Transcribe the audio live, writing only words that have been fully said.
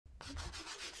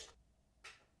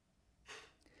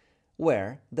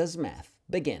Where does math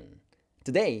begin?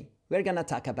 Today, we're gonna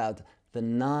talk about the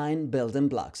 9 building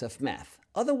blocks of math,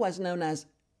 otherwise known as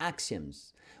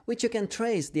axioms, which you can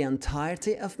trace the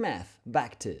entirety of math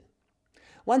back to.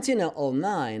 Once you know all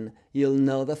 9, you'll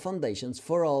know the foundations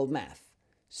for all math.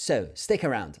 So, stick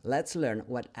around, let's learn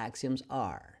what axioms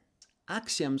are.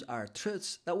 Axioms are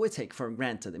truths that we take for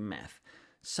granted in math.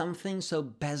 Something so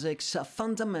basic, so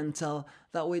fundamental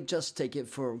that we just take it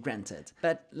for granted.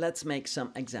 But let's make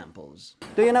some examples.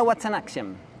 Do you know what's an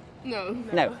axiom? No.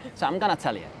 No. So I'm gonna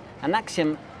tell you. An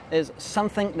axiom is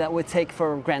something that we take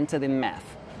for granted in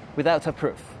math without a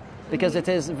proof. Because it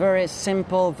is very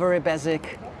simple, very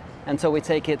basic, and so we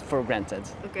take it for granted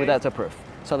without a proof.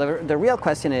 So the real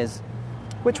question is,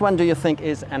 which one do you think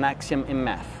is an axiom in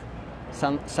math?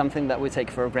 Something that we take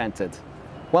for granted.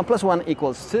 1 + 1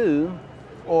 = 2,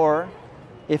 or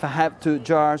if I have 2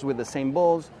 jars with the same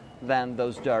balls, then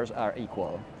those jars are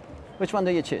equal. Which one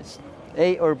do you choose?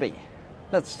 A or B?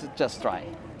 Let's just try.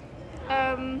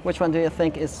 Which one do you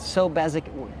think is so basic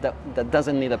that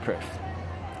doesn't need a proof?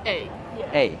 A.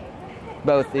 Yeah. A.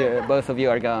 Both of you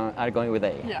are going with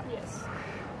A. Yeah. Yes.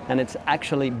 And it's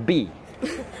actually B.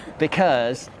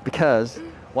 because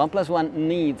 1 + 1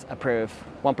 needs a proof.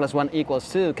 1 + 1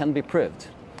 = 2 can be proved.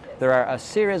 There are a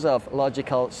series of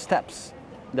logical steps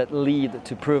that lead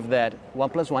to prove that 1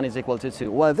 + 1 =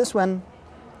 2. Well, this one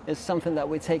is something that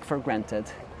we take for granted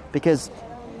because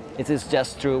it is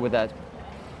just true without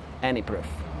any proof.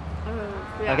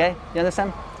 Yeah. Okay? You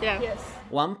understand? Yeah. Yes.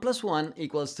 1 + 1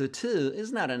 = 2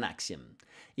 is not an axiom.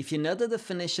 If you know the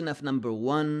definition of number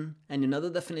 1, and you know the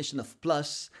definition of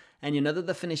plus, and you know the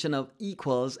definition of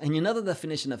equals, and you know the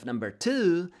definition of number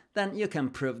 2, then you can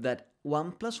prove that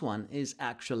 1 + 1 is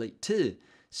actually 2.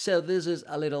 So this is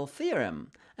a little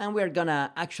theorem, and we're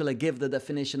gonna actually give the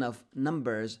definition of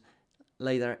numbers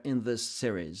later in this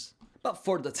series. But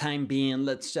for the time being,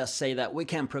 let's just say that we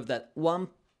can prove that 1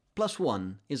 +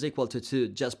 1 = 2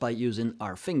 just by using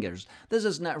our fingers. This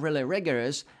is not really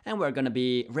rigorous, and we're gonna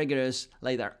be rigorous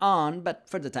later on, but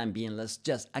for the time being, let's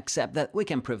just accept that we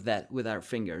can prove that with our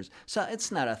fingers. So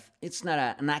it's not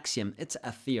an axiom, it's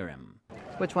a theorem.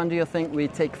 Which one do you think we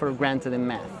take for granted in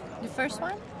math? The first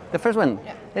one? The first one?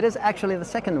 Yeah. It is actually the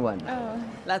second one. Oh.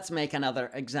 Let's make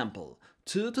another example.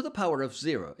 2 to the power of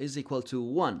 0 is equal to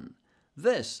 1.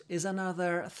 This is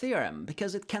another theorem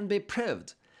because it can be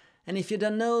proved. And if you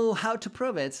don't know how to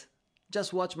prove it,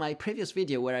 just watch my previous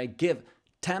video where I give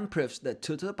 10 proofs that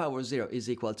 2 to the power of 0 is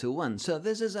equal to 1. So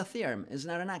this is a theorem, it's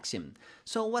not an axiom.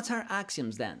 So what's our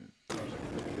axioms then?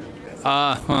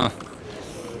 I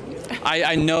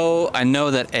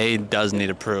know that A does need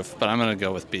a proof, but I'm gonna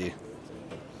go with B.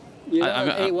 You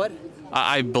know A what?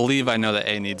 I believe I know that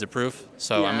A needs a proof,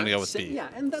 so I'm gonna go with B. Yeah,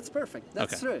 and that's perfect.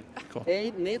 That's Okay. true. Cool.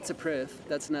 A needs a proof.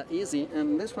 That's not easy,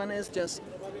 and this one is just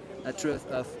a truth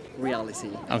of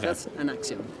reality. Okay. That's an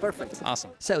axiom. Perfect.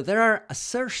 Awesome. So there are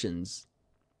assertions,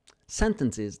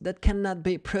 sentences that cannot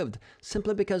be proved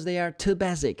simply because they are too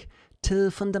basic,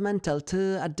 too fundamental,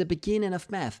 too at the beginning of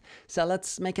math. So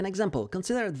let's make an example.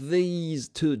 Consider these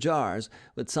 2 jars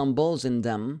with some balls in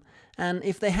them, and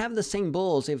if they have the same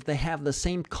balls, if they have the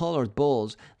same colored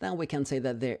balls, then we can say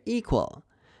that they're equal.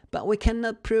 But we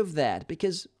cannot prove that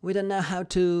because we don't know how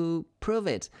to prove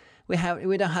it. We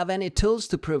don't have any tools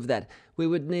to prove that. We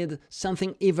would need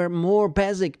something even more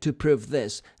basic to prove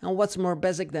this. And what's more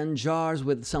basic than jars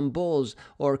with some balls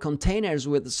or containers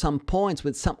with some points,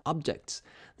 with some objects?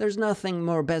 There's nothing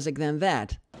more basic than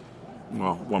that.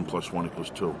 Well, 1 + 1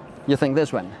 = 2. You think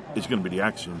this one? It's going to be the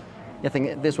axiom. You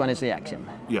think this one is the axiom?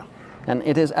 Yeah. And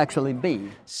it is actually B.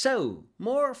 So,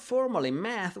 more formally in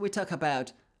math, we talk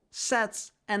about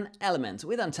sets and elements.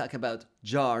 We don't talk about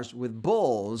jars with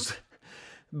balls.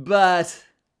 But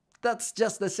that's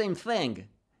just the same thing.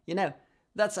 You know,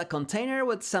 that's a container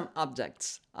with some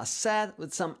objects, a set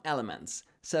with some elements.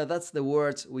 So that's the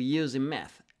words we use in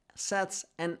math, sets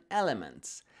and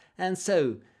elements. And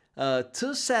so,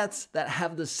 2 sets that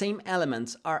have the same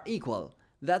elements are equal.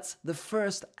 That's the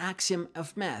first axiom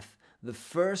of math, the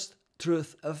first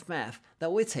truth of math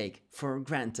that we take for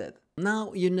granted.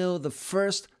 Now you know the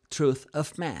first truth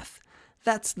of math.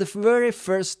 That's the very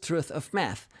first truth of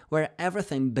math, where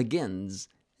everything begins.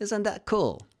 Isn't that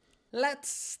cool? Let's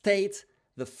state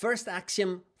the first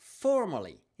axiom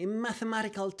formally, in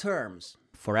mathematical terms.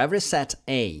 For every set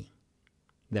A,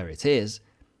 there it is,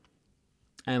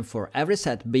 and for every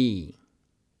set B,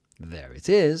 there it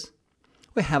is,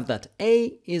 we have that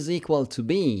A is equal to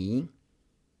B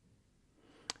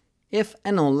if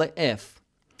and only if,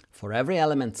 for every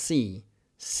element C,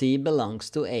 C belongs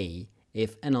to A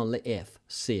if and only if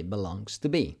C belongs to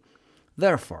B.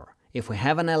 Therefore, if we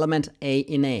have an element A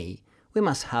in A, we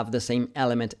must have the same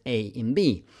element A in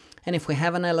B. And if we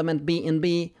have an element B in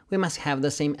B, we must have the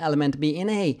same element B in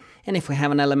A. And if we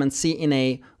have an element C in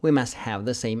A, we must have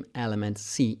the same element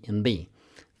C in B.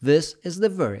 This is the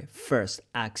very first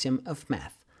axiom of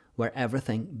math, where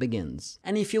everything begins.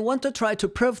 And if you want to try to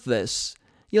prove this,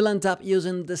 you'll end up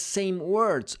using the same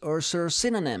words or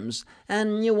synonyms,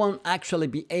 and you won't actually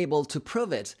be able to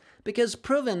prove it, because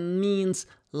proving means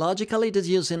logically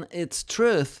deducing its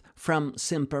truth from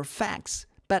simple facts.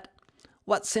 But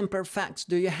what simple facts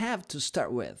do you have to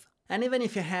start with? And even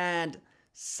if you had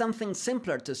something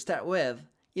simpler to start with,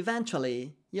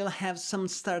 eventually you'll have some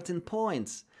starting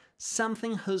points,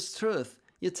 something whose truth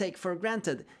you take for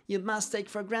granted. You must take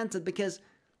for granted because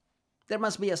there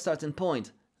must be a starting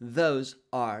point. Those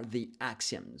are the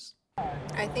axioms.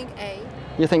 I think A.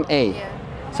 You think A?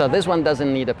 Yeah. So this one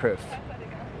doesn't need a proof.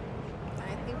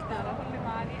 I think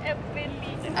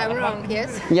no. I'm wrong,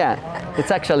 yes? Yeah, it's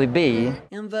actually B.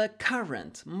 In the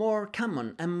current, more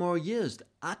common and more used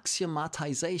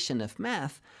axiomatization of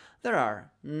math, there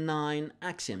are 9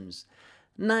 axioms.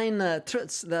 9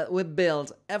 truths that we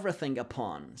build everything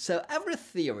upon. So every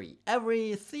theory,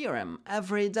 every theorem,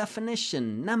 every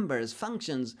definition, numbers,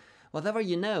 functions, whatever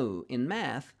you know in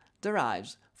math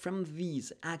derives from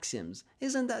these axioms.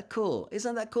 Isn't that cool?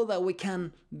 Isn't that cool that we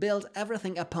can build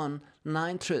everything upon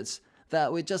 9 truths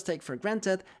that we just take for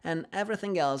granted and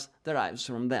everything else derives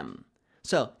from them?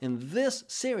 So in this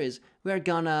series, we're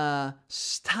gonna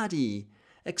study,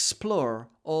 explore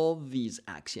all these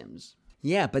axioms.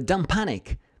 Yeah, but don't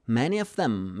panic. Many of the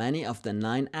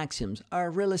 9 axioms are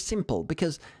really simple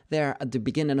because they're at the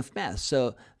beginning of math,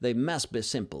 so they must be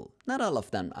simple. Not all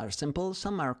of them are simple,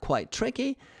 some are quite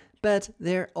tricky, but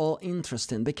they're all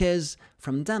interesting because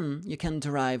from them you can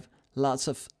derive lots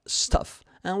of stuff,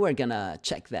 and we're gonna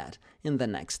check that in the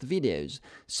next videos.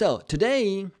 So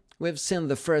today we've seen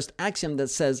the first axiom that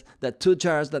says that 2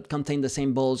 jars that contain the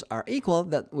same balls are equal,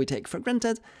 that we take for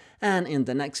granted. And in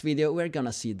the next video, we're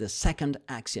gonna see the second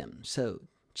axiom. So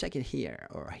check it here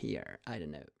or here, I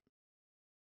don't know.